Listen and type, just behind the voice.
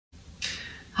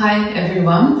Hi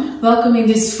everyone, welcome in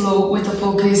this flow with a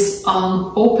focus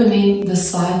on opening the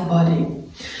side body.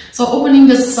 So opening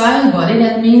the side body,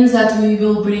 that means that we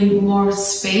will bring more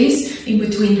space in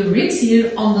between the ribs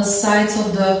here on the sides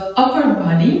of the upper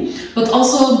body, but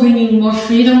also bringing more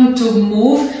freedom to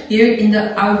move here in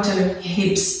the outer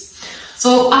hips.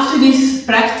 So after this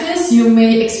practice, you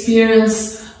may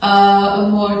experience a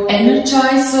more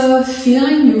energized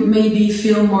feeling, you maybe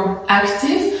feel more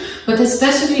active. But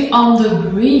especially on the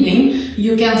breathing,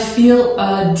 you can feel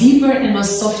a deeper and a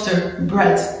softer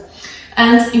breath.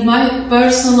 And in my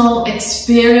personal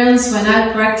experience, when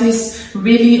I practice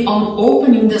really on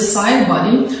opening the side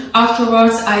body,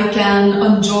 afterwards I can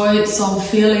enjoy some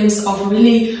feelings of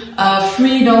really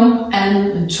freedom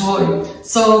and joy.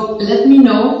 So let me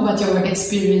know what your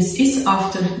experience is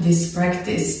after this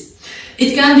practice.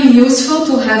 It can be useful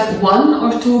to have 1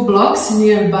 or 2 blocks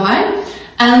nearby.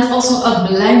 And also a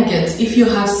blanket. If you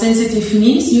have sensitive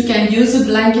knees, you can use a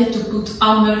blanket to put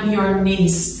under your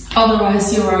knees.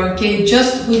 Otherwise, you are okay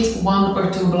just with 1 or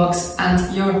 2 blocks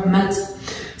and your mat.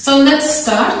 So let's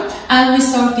start. And we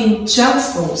start in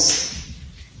child's pose.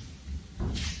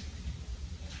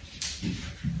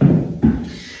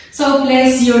 So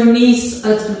place your knees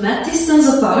at mat distance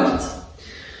apart.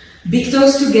 Big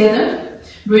toes together.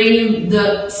 Bring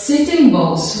the sitting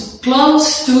bones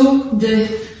close to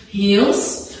the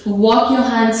heels, walk your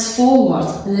hands forward,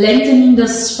 lengthening the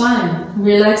spine,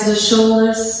 relax the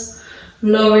shoulders,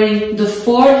 lowering the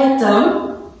forehead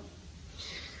down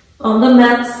on the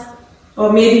mat,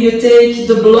 or maybe you take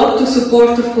the block to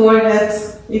support the forehead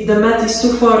if the mat is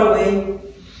too far away.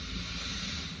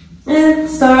 And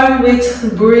start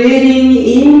with breathing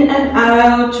in and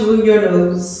out through your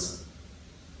nose.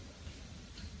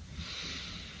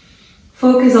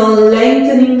 Focus on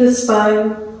lengthening the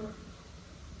spine.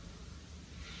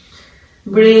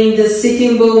 Bring the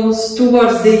sitting bones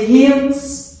towards the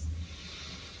heels,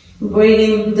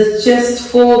 bringing the chest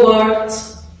forward,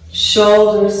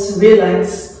 shoulders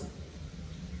relaxed.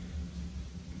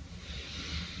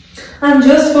 And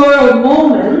just for a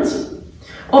moment,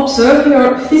 observe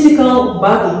your physical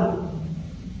body.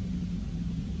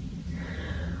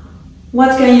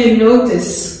 What can you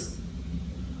notice?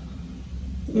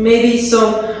 Maybe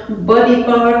some body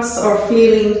parts are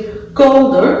feeling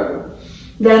colder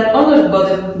than other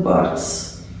body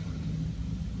parts.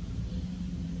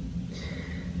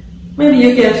 Maybe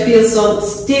you can feel some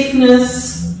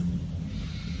stiffness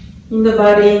in the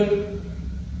body,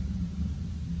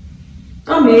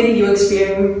 or maybe you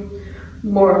experience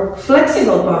more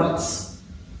flexible parts.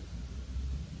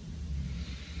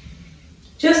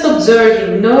 Just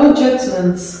observing, no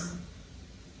judgments.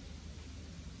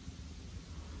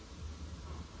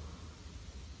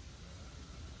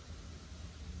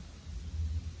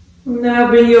 Now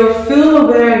bring your full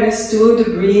awareness to the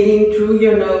breathing through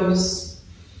your nose.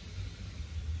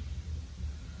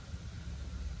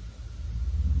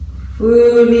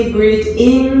 Fully breathe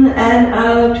in and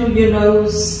out through your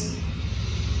nose.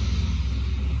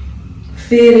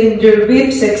 Feeling the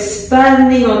ribs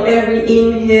expanding on every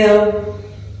inhale.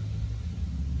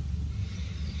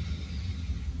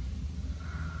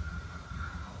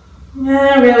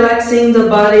 And relaxing the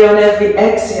body on every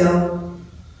exhale.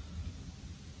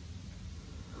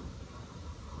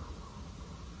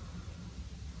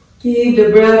 Keep the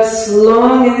breaths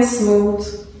long and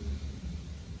smooth.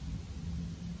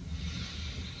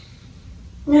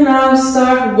 And now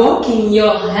start walking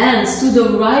your hands to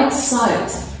the right side.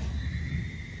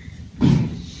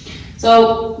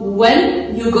 So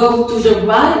when you go to the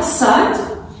right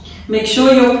side, make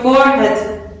sure your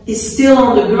forehead is still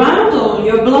on the ground or on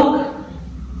your block.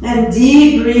 And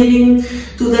deep breathing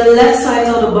to the left side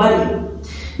of the body.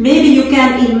 Maybe you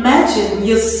can imagine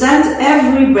you send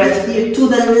every breath here to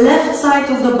the left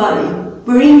side of the body,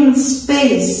 bringing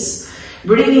space,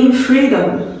 bringing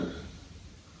freedom.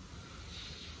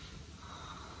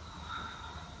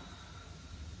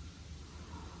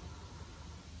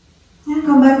 And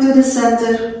come back to the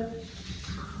center.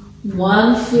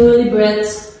 1 fully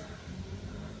breath.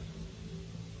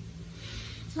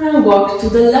 And walk to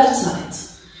the left side.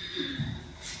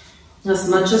 As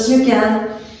much as you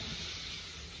can.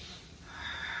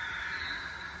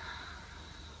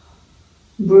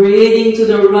 Breathing to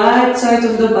the right side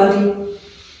of the body.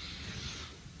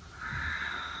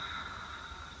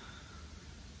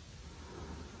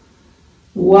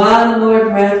 One more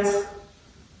breath.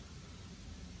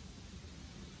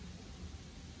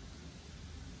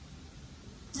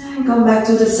 And come back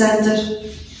to the center.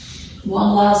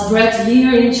 One last breath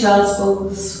here in child's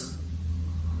pose.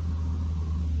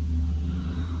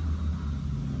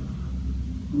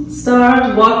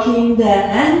 Start walking the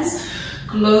hands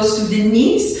close to the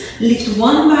knees. Lift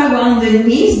one by one the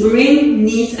knees, bring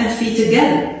knees and feet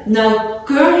together. Now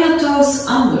curl your toes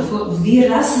under for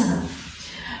Virasana.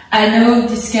 I know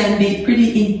this can be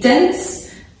pretty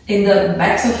intense in the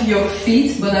backs of your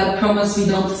feet, but I promise we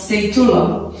don't stay too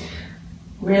long.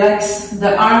 Relax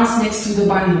the arms next to the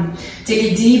body.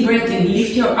 Take a deep breath in,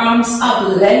 lift your arms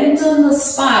up, lengthen the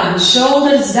spine,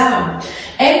 shoulders down.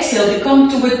 Exhale, you come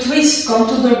to a twist, come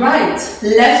to the right.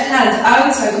 Left hand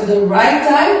outside of the right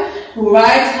thigh,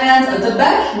 right hand at the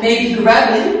back, maybe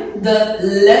grabbing the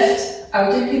left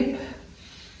outer hip.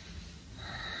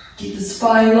 Keep the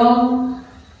spine long.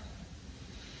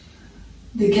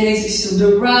 The gaze is to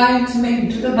the right,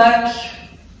 maybe to the back.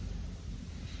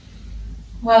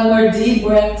 One more deep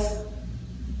breath.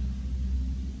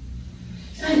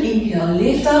 And inhale,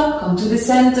 lift up, come to the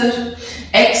center.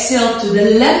 Exhale to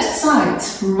the left side.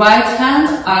 Right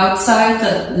hand outside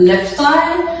the left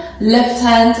thigh. Left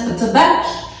hand at the back.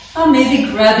 Or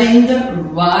maybe grabbing the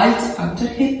right outer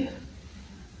hip.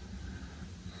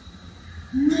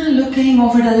 Looking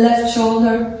over the left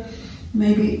shoulder.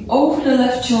 Maybe over the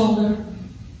left shoulder.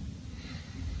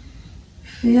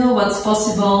 Feel what's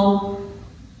possible.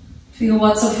 Feel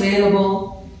what's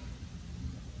available.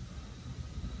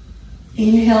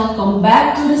 Inhale, come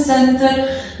back to the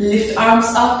center. Lift arms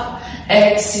up.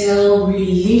 Exhale,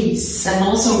 release. And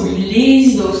also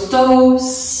release those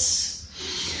toes.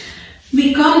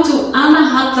 We come to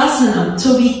Anahatasana.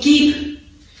 So we keep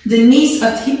the knees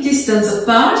at hip distance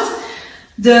apart.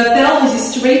 The pelvis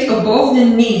is straight above the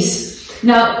knees.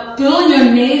 Now pull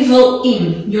your navel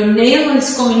in. Your navel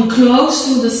is coming close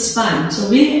to the spine. So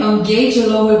really engage your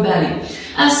lower belly.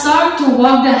 And start to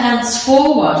walk the hands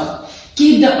forward.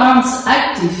 Keep the arms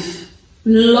active.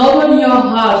 Lower your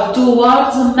heart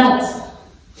towards the mat.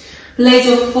 Place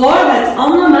your forehead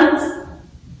on the mat.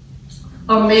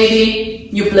 Or maybe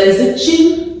you place the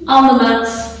chin on the mat.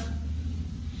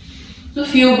 A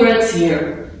few breaths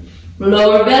here.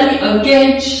 Lower belly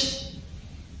engaged.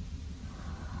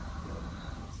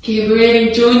 Keep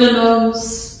breathing through the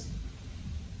nose.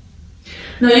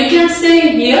 Now you can stay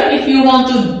here. If you want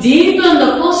to deepen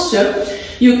the posture,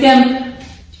 you can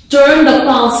turn the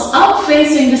palms up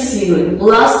facing the ceiling.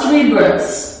 Last 3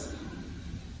 breaths.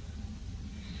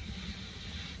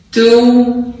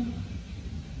 2,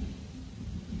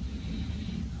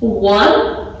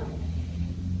 1.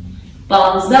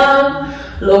 Palms down,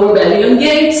 lower belly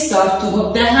engaged. Start to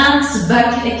walk the hands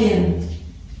back again.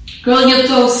 Curl your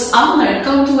toes under and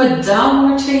come to a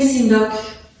downward facing dog.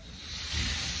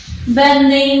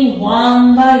 Bending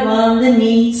one by one the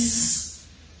knees.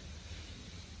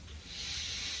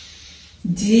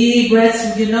 Deep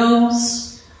breaths through your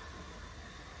nose.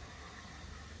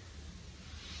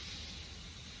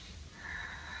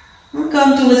 And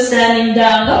come to a standing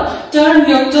down dog. Turn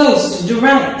your toes to the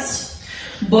right.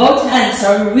 Both hands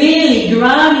are really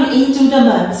grounding into the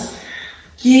mat.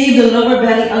 Keep the lower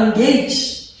belly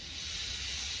engaged.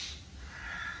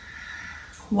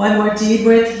 One more deep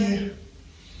breath here.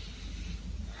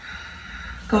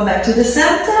 Come back to the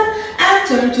center and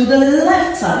turn to the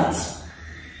left side.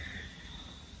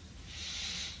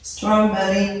 Strong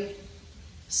belly,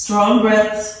 strong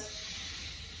breath.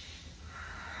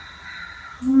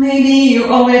 Maybe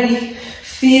you already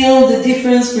feel the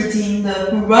difference between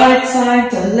the right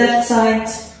side and the left side.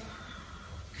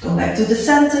 Come back to the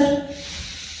center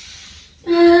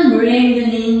and bring the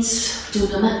knees to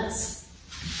the mat.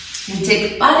 We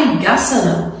take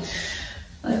Parigasana.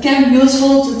 It can be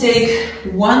useful to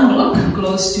take one block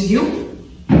close to you.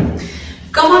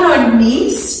 Come on our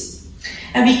knees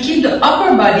and we keep the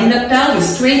upper body and the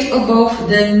pelvis straight above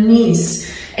the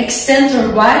knees. Extend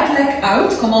the right leg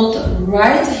out, come on the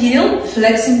right heel,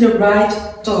 flexing the right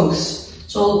toes.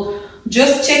 So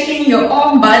just checking your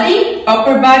arm body,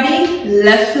 upper body,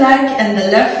 left leg and the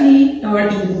left knee are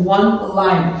in one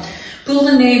line. Pull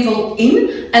the navel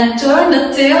in and turn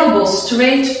the tailbone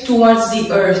straight towards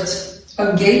the earth.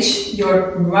 Engage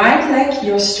your right leg,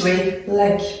 your straight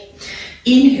leg.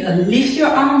 Inhale, lift your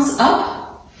arms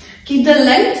up. Keep the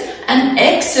length and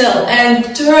exhale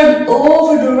and turn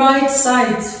over the right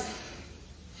side.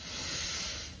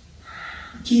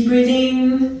 Keep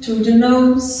breathing through the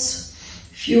nose.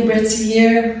 Few breaths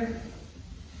here.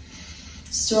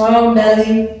 Strong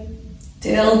belly,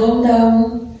 tailbone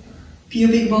down.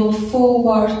 Pubic bone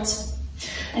forward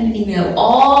and inhale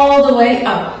all the way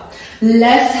up.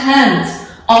 Left hand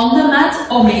on the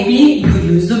mat or maybe you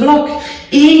use the block.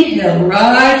 Inhale,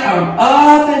 right arm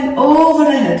up and over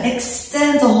the head.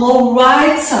 Extend the whole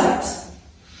right side.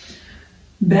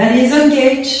 Belly is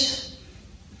engaged.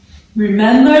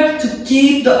 Remember to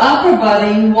keep the upper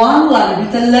body in one line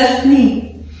with the left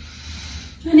knee.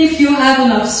 you have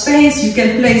enough space, you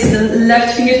can place the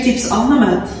left fingertips on the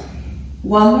mat.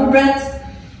 One more breath.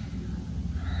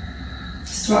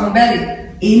 Strong belly.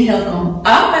 Inhale, come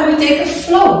up and we take a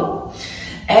flow.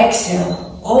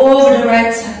 Exhale, over the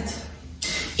right side.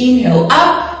 Inhale,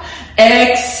 up.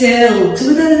 Exhale, to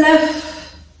the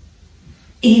left.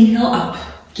 Inhale, up.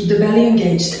 Keep the belly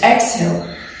engaged.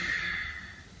 Exhale.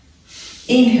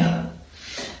 Inhale.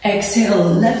 Exhale,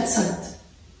 left side.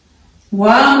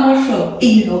 One more flow.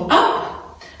 Inhale,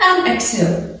 up and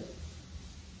exhale.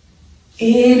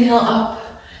 Inhale,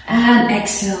 up and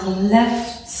exhale,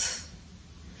 left.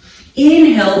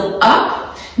 Inhale,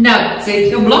 up. Now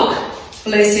take your block,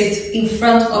 place it in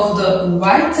front of the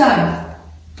right thigh.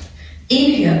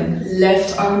 Inhale,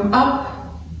 left arm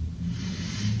up.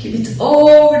 Keep it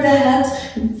over the head.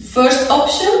 First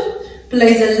option,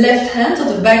 place the left hand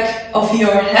on the back of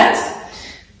your head.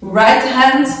 Right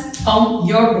hand on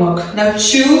your block. Now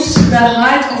choose the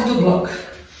height of the block.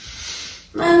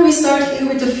 And we start here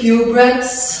with a few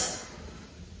breaths.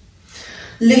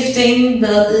 Lifting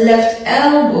the left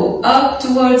elbow up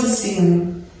towards the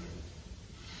ceiling.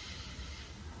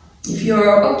 If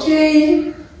you're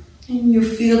okay and you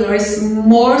feel there is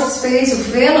more space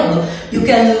available, you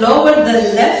can lower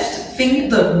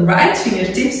the right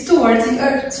fingertips towards the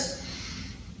earth.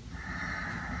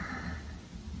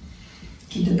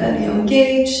 Keep the belly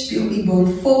engaged, pubic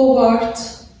bone forward.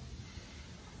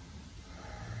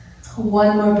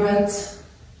 One more breath.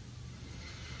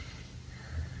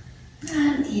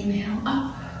 And inhale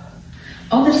up.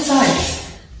 Other side.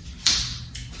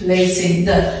 Placing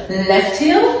the left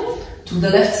heel to the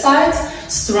left side.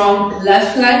 Strong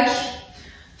left leg.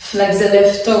 Flex the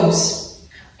left toes.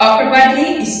 Upper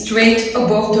body is straight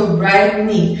above the right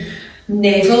knee.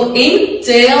 Navel in,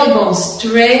 tailbone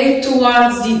straight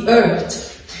towards the earth.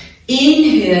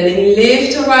 Inhaling,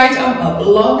 lift the right arm up,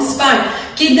 long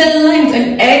spine. Keep that length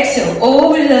and exhale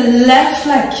over the left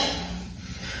leg.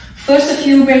 First a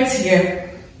few breaths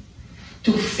here.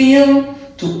 To feel,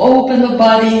 to open the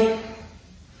body.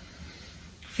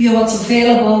 Feel what's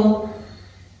available.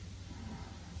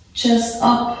 Chest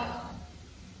up.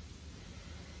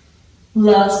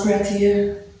 Last breath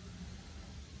here.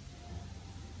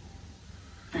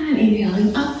 And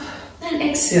inhaling up and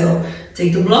exhale.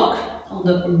 Take the block on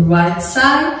the right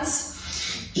side.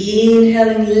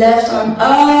 Inhaling, left arm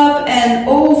up and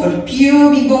over.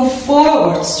 Pubic bone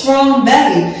forward. Strong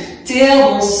belly.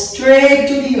 Tailbone straight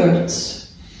to the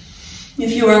earth.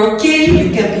 If you are okay,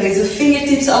 you can place the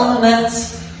fingertips on the mat.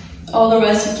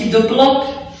 Otherwise, you keep the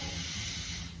block.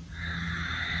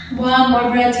 One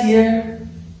more breath here.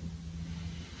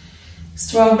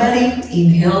 Strong belly.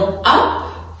 Inhale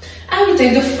up. And we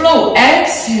take the flow.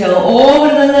 Exhale over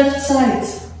the left side.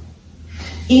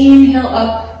 Inhale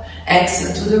up.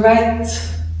 Exhale to the right.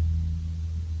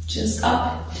 Just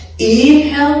up.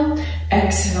 Inhale.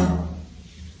 Exhale.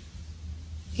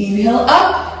 Inhale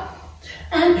up.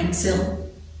 And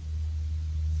exhale.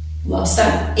 Last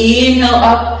time. Inhale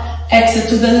up. Exhale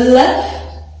to the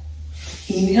left.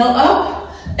 Inhale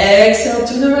up. Exhale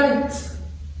to the right.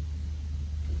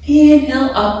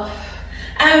 Inhale up.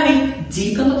 And we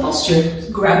deepen the posture.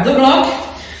 Grab the block,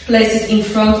 place it in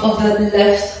front of the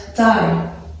left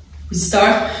thigh. We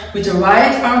start with the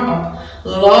right arm up,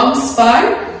 long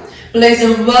spine. Place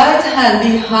the right hand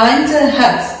behind the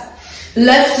head.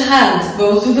 Left hand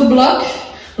goes to the block.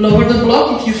 Lower the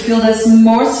block if you feel there's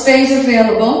more space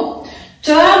available.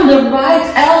 Turn the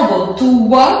right elbow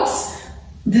towards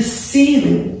the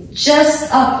ceiling,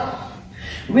 just up.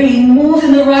 Really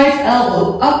moving the right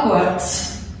elbow upwards.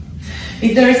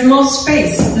 If there is more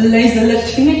space, place the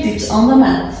left fingertips on the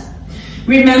mat.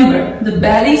 Remember, the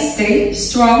belly stays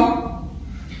strong.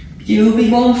 Pubic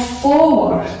bone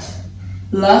forward.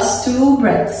 Last 2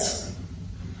 breaths.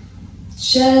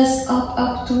 Chest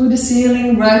up to the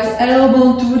ceiling. Right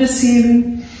elbow to the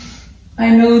ceiling. I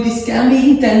know this can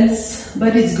be intense,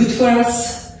 but it's good for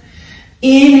us.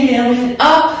 Inhaling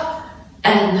up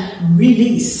and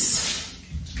release.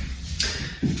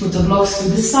 Put the blocks to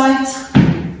the side.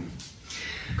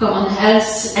 Come on,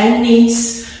 hands and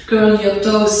knees. Curl your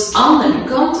toes under.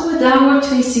 Come to a downward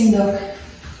facing dog.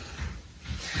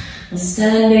 And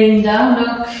standing down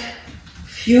dog.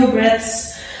 Few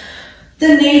breaths.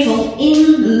 The navel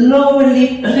in, lower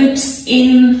lip, ribs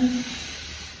in.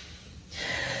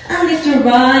 And lift the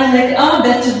right leg up,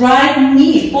 bend the right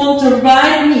knee. Point the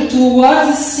right knee towards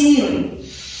the ceiling.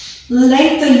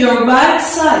 Lengthen your right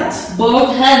side.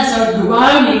 Both hands are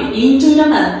grounding into the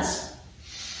mat.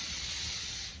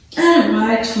 And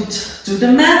right foot to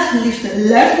the mat. Lift the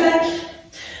left leg.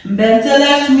 Bend the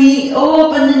left knee.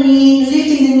 Open the knee.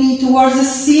 Lifting the knee towards the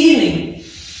ceiling.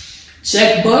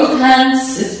 Check both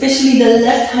hands, especially the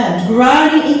left hand,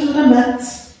 grounding into the mat.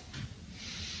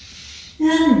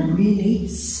 And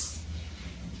release.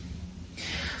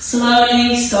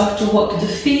 Slowly start to walk the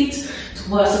feet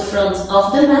towards the front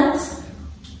of the mat.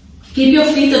 Keep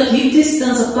your feet a hip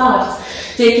distance apart.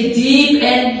 Take a deep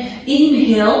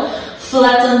inhale,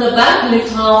 flatten the back,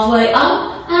 lift halfway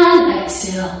up and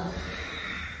exhale.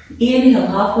 Inhale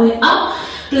halfway up,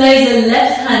 place the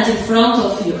left hand in front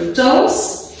of your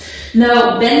toes.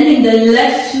 Now bending the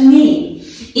left knee.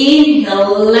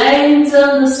 Inhale,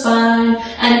 lengthen the spine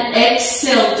and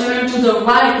exhale, turn to the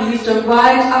right, lift the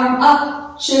right arm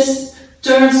up, chest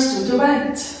turns to the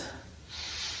right.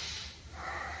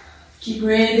 Keep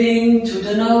breathing to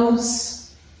the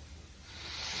nose.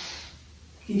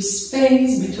 Keep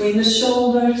space between the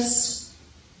shoulders.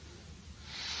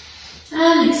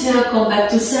 And exhale, come back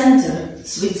to center.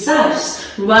 Switch sides.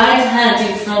 Right hand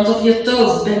in front of your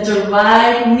toes. Bend the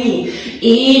right knee.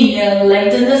 Inhale,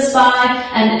 lengthen the spine.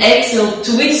 And exhale,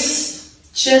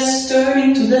 twist. Chest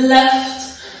turning to the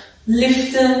left.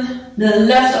 Lifting the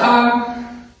left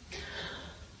arm.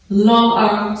 Long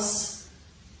arms.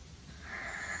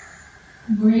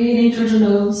 Breathing through the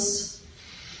nose.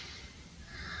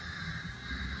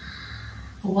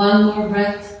 One more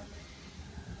breath.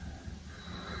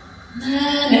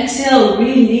 And exhale,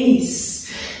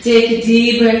 release. Take a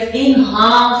deep breath in,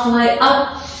 halfway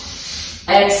up.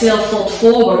 Exhale, fold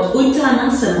forward,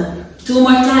 Uttanasana. 2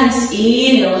 more times.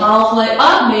 Inhale, halfway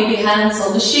up, maybe hands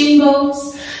on the shin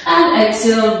bones. And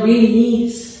exhale,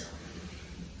 release.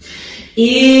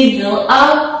 Inhale,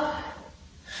 up.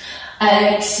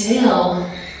 Exhale.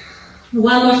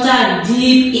 One more time.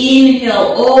 Deep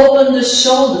inhale, open the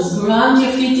shoulders, ground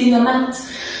your feet in the mat.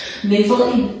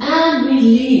 Navel in and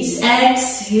release.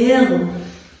 Exhale.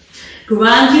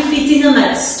 Ground your feet in the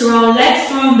mat. Strong legs,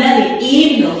 strong belly.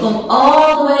 Inhale, come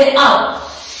all the way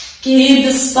up. Keep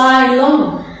the spine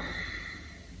long.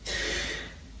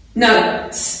 Now,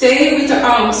 stay with the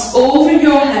arms over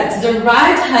your head. The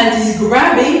right hand is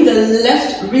grabbing the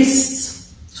left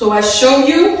wrist. So I show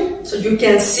you, so you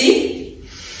can see.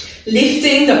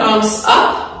 Lifting the arms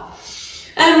up.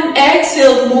 And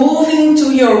exhale, moving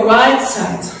to your right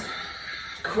side.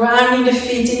 Grounding the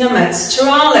feet in the mat.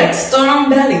 Strong legs, strong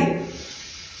belly.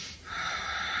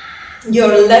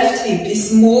 Your left hip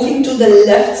is moving to the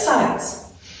left side.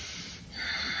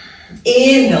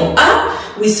 Inhale,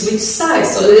 up. We switch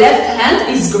sides. So left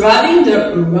hand is grabbing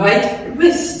the right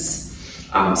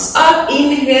wrist. Arms up,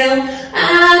 inhale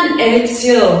and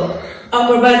exhale.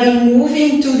 Upper body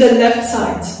moving to the left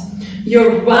side.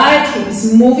 Your right hip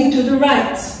is moving to the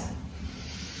right.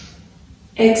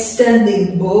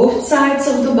 Extending both sides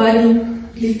of the body,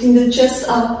 lifting the chest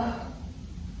up.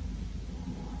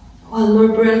 One more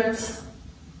breath.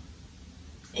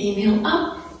 Inhale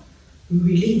up,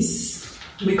 release.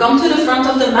 We come to the front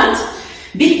of the mat,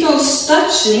 big toes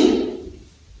touching,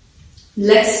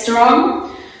 legs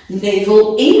strong,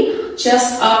 navel in,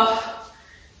 chest up,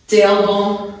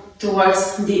 tailbone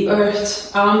towards the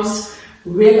earth, arms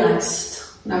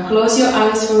relaxed. Now close your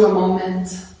eyes for a moment.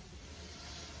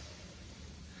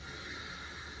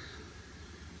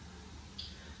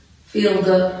 Feel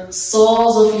the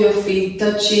soles of your feet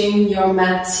touching your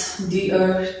mat, the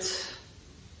earth.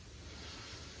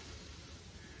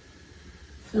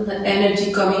 Feel the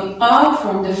energy coming up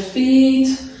from the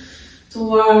feet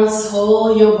towards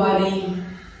whole your body.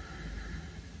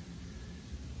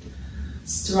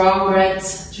 Strong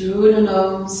breath through the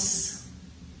nose.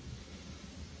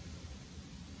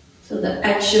 Feel the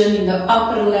action in the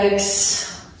upper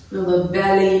legs. Feel the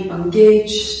belly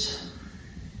engaged.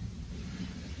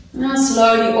 Now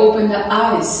slowly open the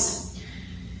eyes.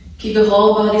 Keep the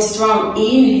whole body strong.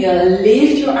 Inhale,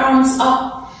 lift your arms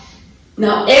up.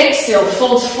 Now exhale,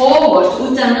 fold forward,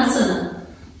 Uttanasana.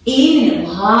 Inhale,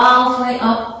 halfway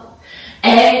up.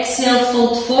 Exhale,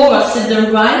 fold forward, set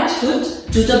the right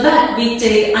foot to the back. We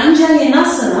take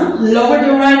Anjalinasana, lower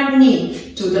the right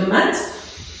knee to the mat.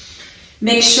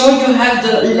 Make sure you have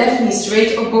the left knee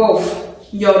straight above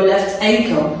your left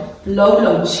ankle. Low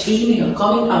lunge, inhale,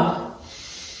 coming up.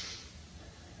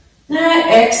 Now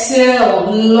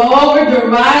exhale, lower the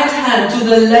right hand to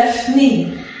the left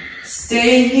knee.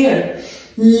 Stay here.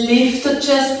 Lift the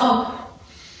chest up.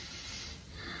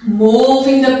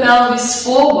 Moving the pelvis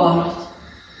forward.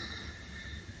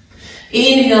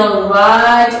 Inhale,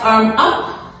 right arm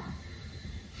up.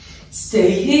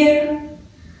 Stay here.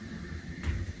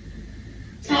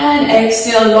 And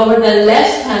exhale, lower the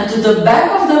left hand to the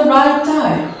back of the right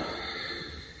thigh.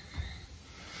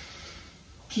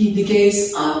 Keep the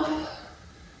gaze up.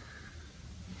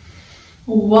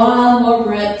 One more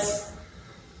breath.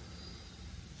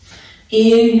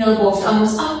 Inhale, both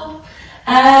arms up.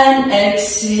 And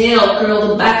exhale, curl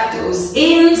the back toes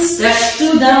in. Step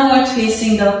to downward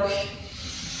facing dog.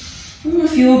 A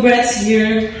few breaths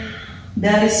here.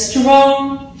 That is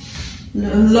strong.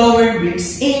 Lower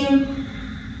ribs in.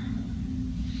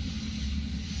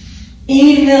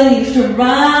 Inhale, lift the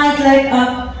right leg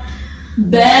up.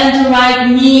 Bend the right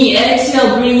knee.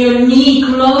 Exhale, bring your knee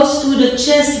close to the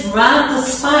chest. Round the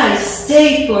spine.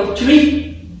 Stay for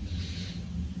 3,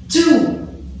 2,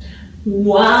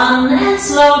 1. And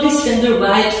slowly step the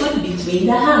right foot between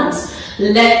the hands.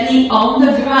 Left knee on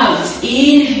the ground.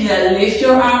 Inhale, lift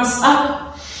your arms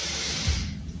up.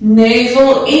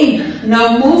 Navel in.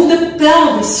 Now move the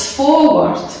pelvis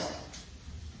forward.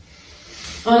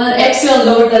 On an exhale,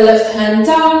 lower the left hand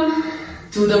down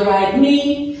to the right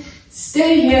knee.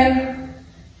 Stay here.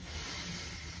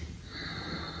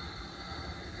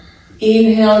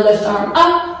 Inhale, left arm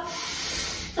up.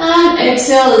 And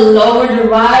exhale, lower the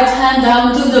right hand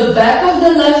down to the back of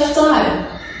the left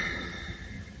thigh.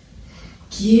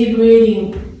 Keep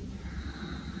breathing.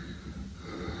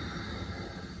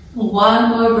 One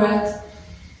more breath.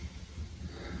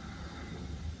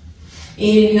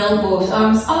 Inhale, both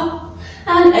arms up.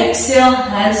 And exhale,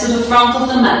 hands to the front of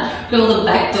the mat. Curl the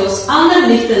back toes under,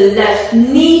 lift the left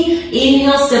knee.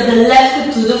 Inhale, step the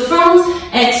left foot to the front.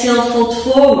 Exhale, fold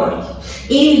forward.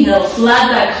 Inhale,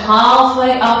 flat back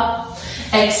halfway up.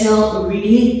 Exhale,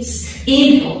 release.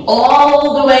 Inhale,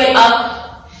 all the way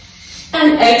up.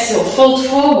 And exhale, fold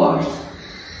forward.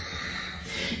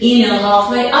 Inhale,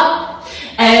 halfway up.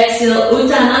 Exhale,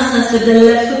 Uttanasana, step the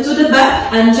left foot to the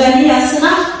back.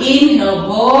 Anjaneyasana. Inhale,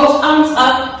 both arms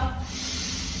up.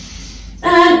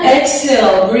 And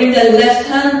exhale, bring the left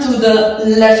hand to the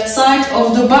left side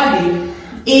of the body.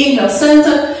 Inhale,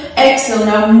 center. Exhale,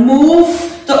 now move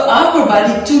the upper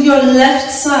body to your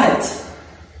left side.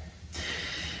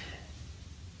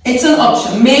 It's an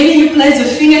option. Maybe you place the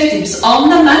fingertips on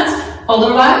the mat.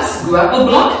 Otherwise, grab a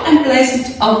block and place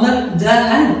it under the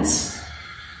hand.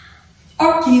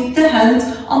 Or keep the hand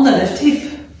on the left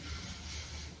hip.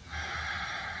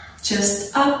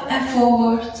 Just up and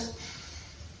forward.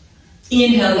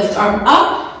 Inhale, left arm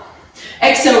up.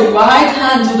 Exhale, right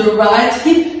hand to the right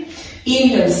hip.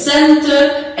 Inhale,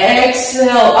 center. Exhale,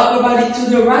 upper body to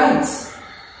the right.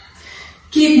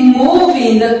 Keep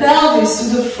moving the pelvis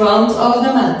to the front of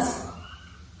the mat.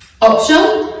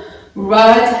 Option,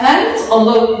 right hand on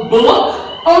the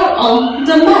block or on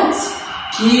the mat.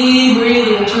 Keep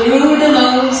breathing through the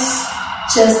nose.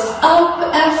 Chest up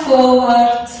and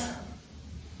forward.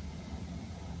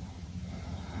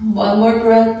 One more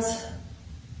breath.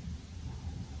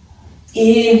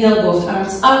 Inhale, both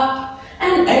arms up.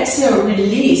 And exhale,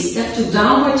 release. Step to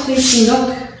downward facing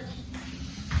dog.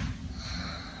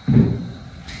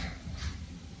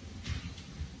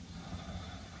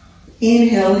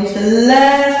 Inhale, lift the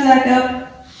left leg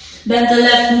up. Bend the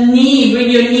left knee. Bring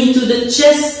your knee to the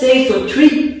chest. Stay for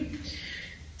 3,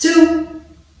 2,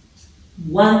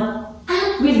 1.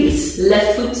 And release.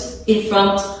 Left foot in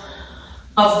front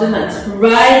of the mat.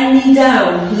 Right knee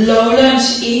down. Low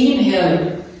lunge.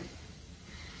 Inhale.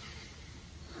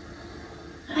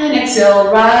 And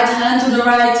exhale, right hand to the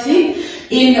right hip.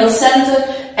 Inhale, center.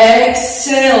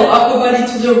 Exhale, upper body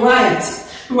to the right.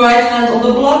 Right hand on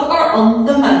the block or on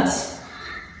the mat.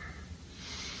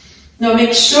 Now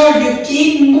make sure you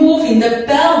keep moving the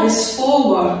pelvis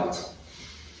forward.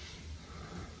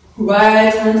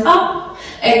 Right hand up.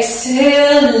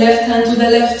 Exhale, left hand to the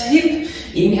left hip.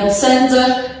 Inhale,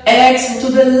 center. Exhale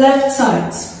to the left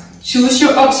side. Choose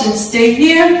your option. Stay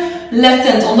here. Left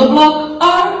hand on the block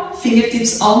or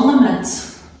fingertips on the mat.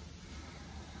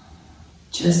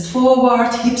 Chest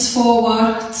forward, hips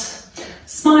forward.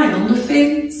 Smile on the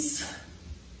face.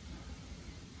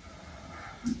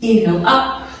 Inhale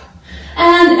up.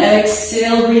 And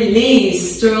exhale,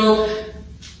 release. Twirl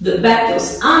the back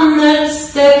toes under.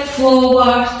 Step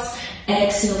forward.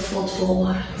 Exhale, fold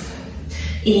forward.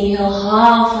 Inhale,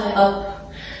 halfway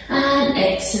up. And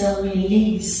exhale,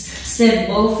 release. Step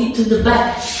both feet to the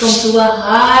back. Come to a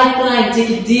high plank. Take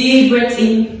a deep breath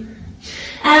in.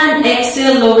 And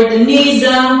exhale, lower the knees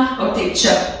down. Or take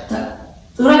Chaturanga.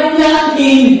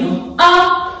 Inhale,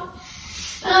 up.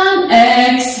 And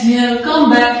exhale, come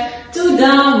back to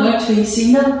downward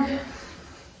facing dog.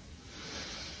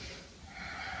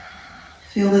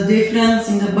 Feel the difference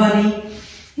in the body,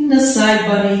 in the side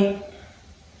body.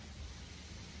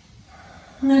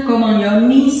 Now come on your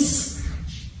knees.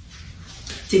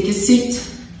 Take a seat.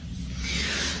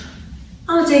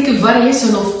 I'll take a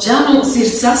variation of Janu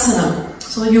Sirsasana.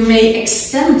 So you may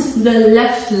extend the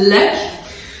left leg,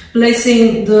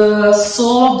 placing the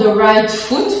sole of the right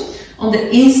foot on the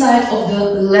inside of the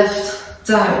left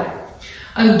thigh.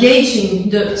 Engaging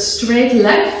the straight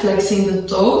leg, flexing the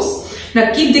toes.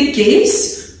 Now keep the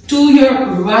gaze to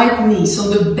your right knee, so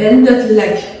the bended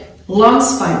leg, long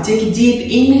spine. Take a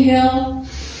deep inhale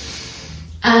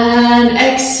and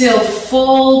exhale,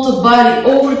 fold the body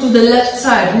over to the left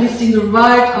side, lifting the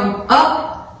right arm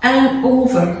up and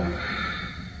over.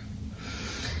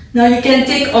 Now you can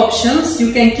take options.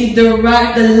 You can keep the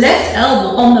left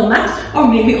elbow on the mat, or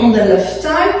maybe on the left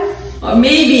thigh. Or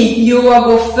maybe you will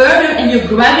go further and you're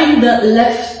grabbing the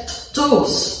left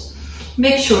toes.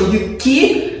 Make sure you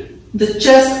keep the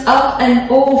chest up and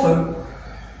over.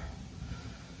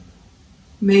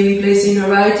 Maybe placing the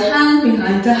right hand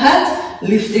behind the head,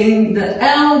 lifting the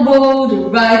elbow, the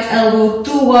right elbow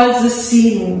towards the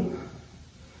ceiling.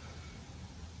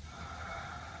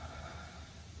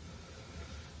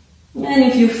 And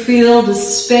if you feel the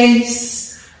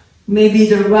space, maybe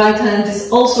the right hand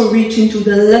is also reaching to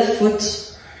the left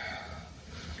foot.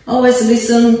 Always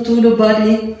listen to the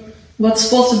body, what's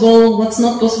possible, what's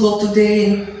not possible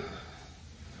today.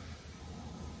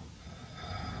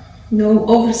 No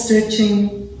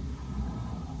overstretching.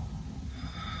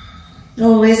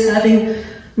 Always having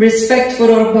respect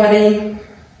for our body.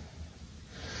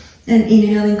 And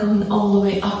inhaling, coming all the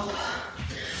way up.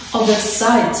 Other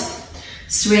side.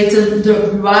 Straighten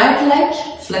the right leg,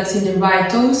 flexing the right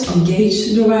toes,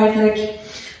 engage the right leg.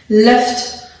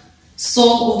 Left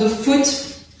sole of the foot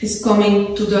is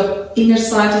coming to the inner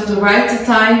side of the right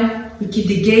thigh. We keep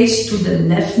the gaze to the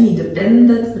left knee, the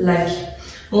bended leg.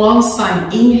 Long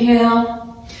spine,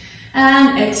 inhale.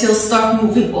 And exhale, start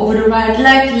moving over the right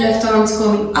leg. Left arm's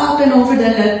coming up and over the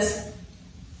head.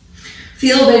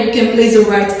 Feel that you can place the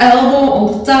right elbow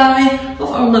on the thigh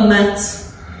or on the mat.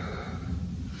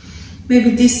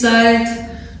 Maybe this side,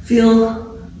 feel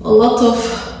a lot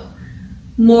of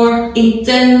more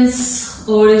intense,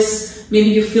 or maybe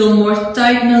you feel more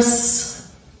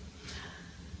tightness.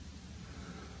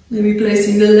 Maybe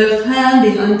placing the left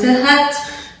hand behind the head,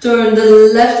 turn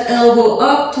the left elbow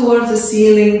up towards the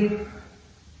ceiling.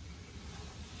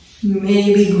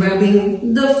 Maybe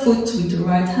grabbing the foot with the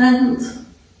right hand.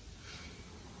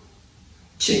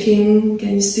 Checking,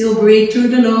 can you still breathe through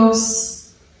the nose?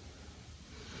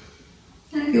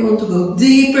 If you want to go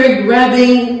deeper,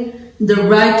 grabbing the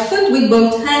right foot with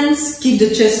both hands, keep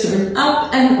the chest turned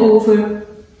up and over.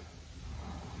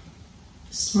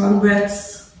 Strong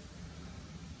breaths.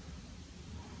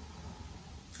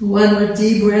 One more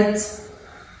deep breath.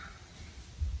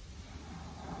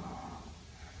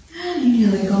 And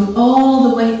inhaling, going all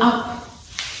the way up.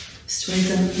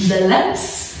 Straighten the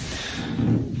legs.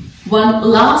 One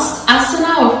last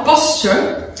asana or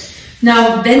posture.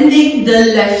 Now bending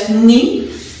the left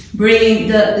knee, bringing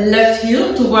the left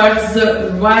heel towards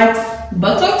the right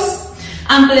buttocks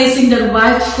and placing the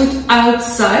right foot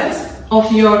outside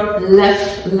of your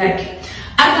left leg.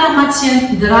 Adha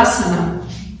Matsyendrasana.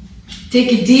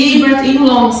 Take a deep breath in,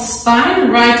 long spine,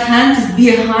 right hand is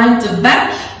behind the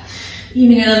back.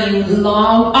 Inhaling,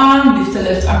 long arm, lift the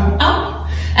left arm up.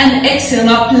 And exhale,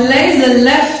 now place the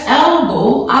left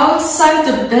elbow outside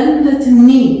the bended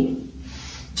knee.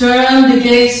 Turn the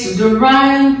gaze to the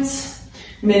right.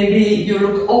 Maybe you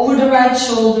look over the right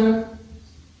shoulder.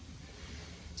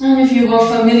 And if you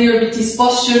are familiar with this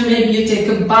posture, maybe you take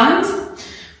a bind,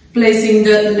 placing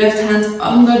the left hand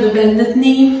under the bended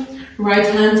knee. Right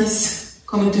hand is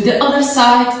coming to the other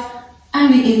side. And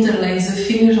we interlace the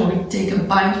fingers, or we take a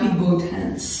bind with both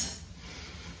hands.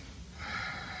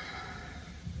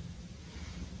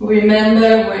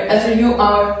 Remember, wherever you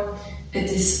are, it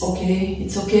is okay.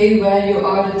 It's okay where you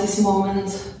are at this moment.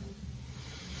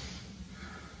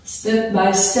 Step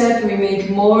by step, we make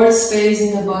more space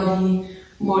in the body,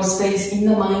 more space in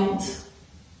the mind.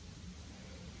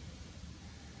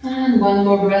 And one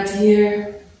more breath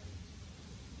here.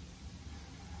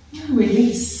 And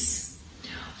release.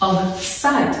 Other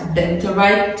side, bend the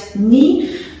right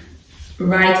knee,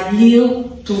 right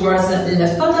heel towards the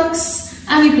left buttocks.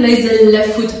 And we place the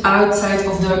left foot outside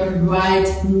of the right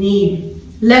knee.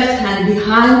 Left hand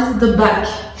behind the back.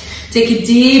 Take a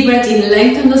deep breath in,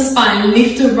 lengthen the spine,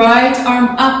 lift the right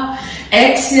arm up.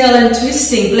 Exhale and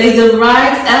twisting. Place the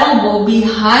right elbow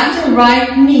behind the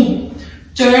right knee.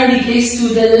 Turn the gaze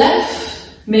to the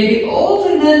left, maybe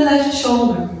over the left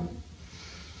shoulder.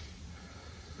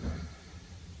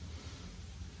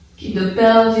 Keep the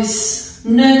pelvis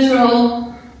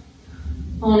neutral.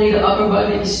 Only the upper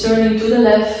body is turning to the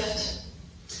left.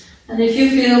 And if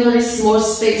you feel there is more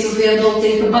space available,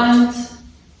 take a bind.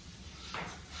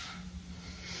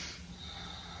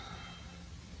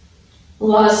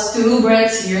 Last 2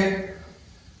 breaths here.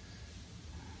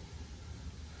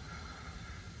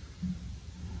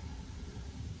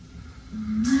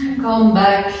 come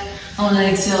back on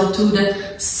an exhale to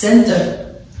the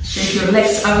center. Take your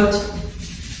legs out.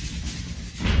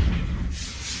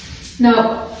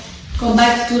 Now, come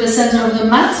back to the center of the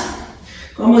mat.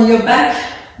 Come on your back,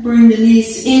 bring the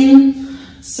knees in,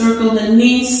 circle the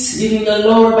knees, giving the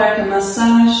lower back a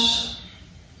massage.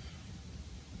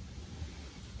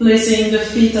 Placing the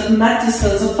feet at mat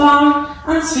distance apart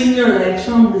and swing your leg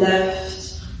from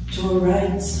left to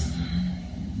right.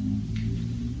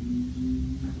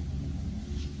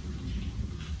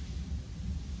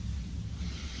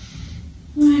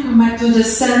 Come back to the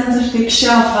center, take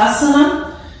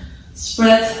Shavasana.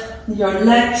 Spread your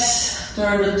legs,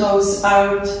 turn the toes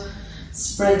out,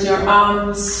 spread your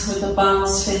arms with the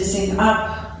palms facing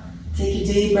up. Take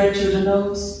a deep breath through the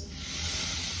nose.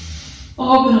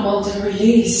 Open them up and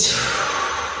release.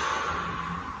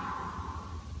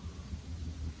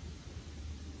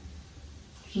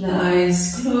 The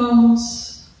eyes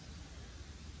closed.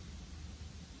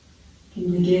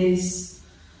 Keep the gaze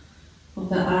of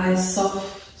the eyes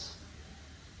soft.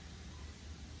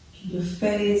 Keep your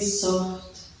face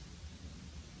soft.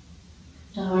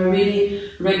 Now I really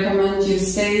recommend you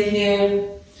stay here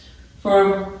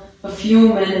for a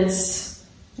few minutes,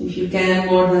 if you can,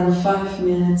 more than 5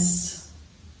 minutes.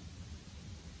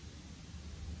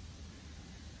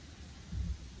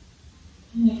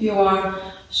 And if you are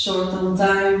short on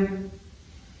time,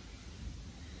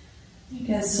 you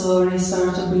can slowly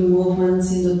start to bring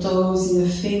movements in the toes, in the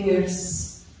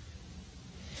fingers.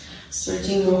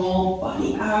 Stretching your whole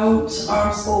body out,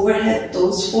 arms overhead,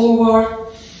 toes forward.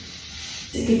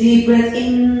 Take a deep breath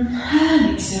in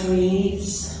and exhale,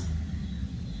 release.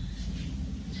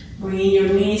 Bring your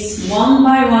knees one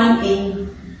by one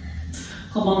in.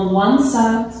 Come on one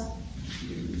side,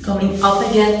 coming up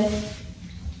again.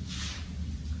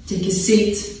 Take a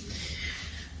seat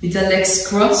with the legs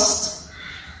crossed,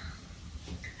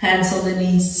 hands on the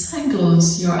knees, and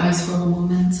close your eyes for a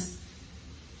moment.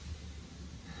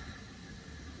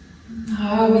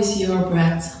 How is your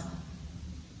breath?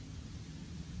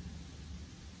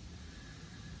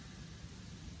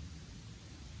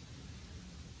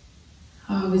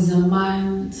 How is the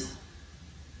mind?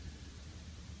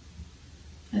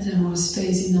 Is there more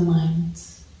space in the mind?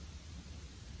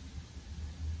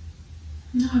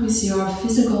 How is your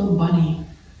physical body?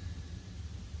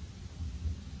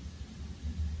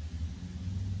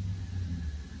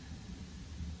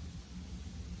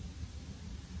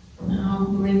 Now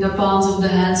bring the palms of the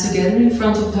hands together in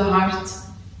front of the heart.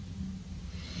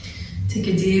 Take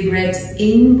a deep breath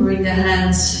in, bring the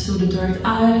hands to the third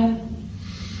eye.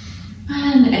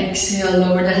 And exhale,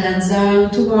 lower the hands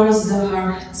down towards the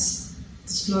heart.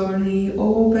 Slowly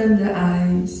open the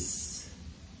eyes.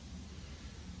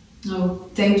 Now,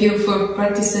 thank you for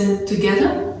practicing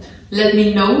together. Let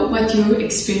me know what you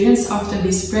experience after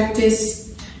this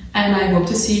practice. And I hope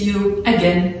to see you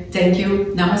again. Thank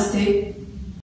you. Namaste.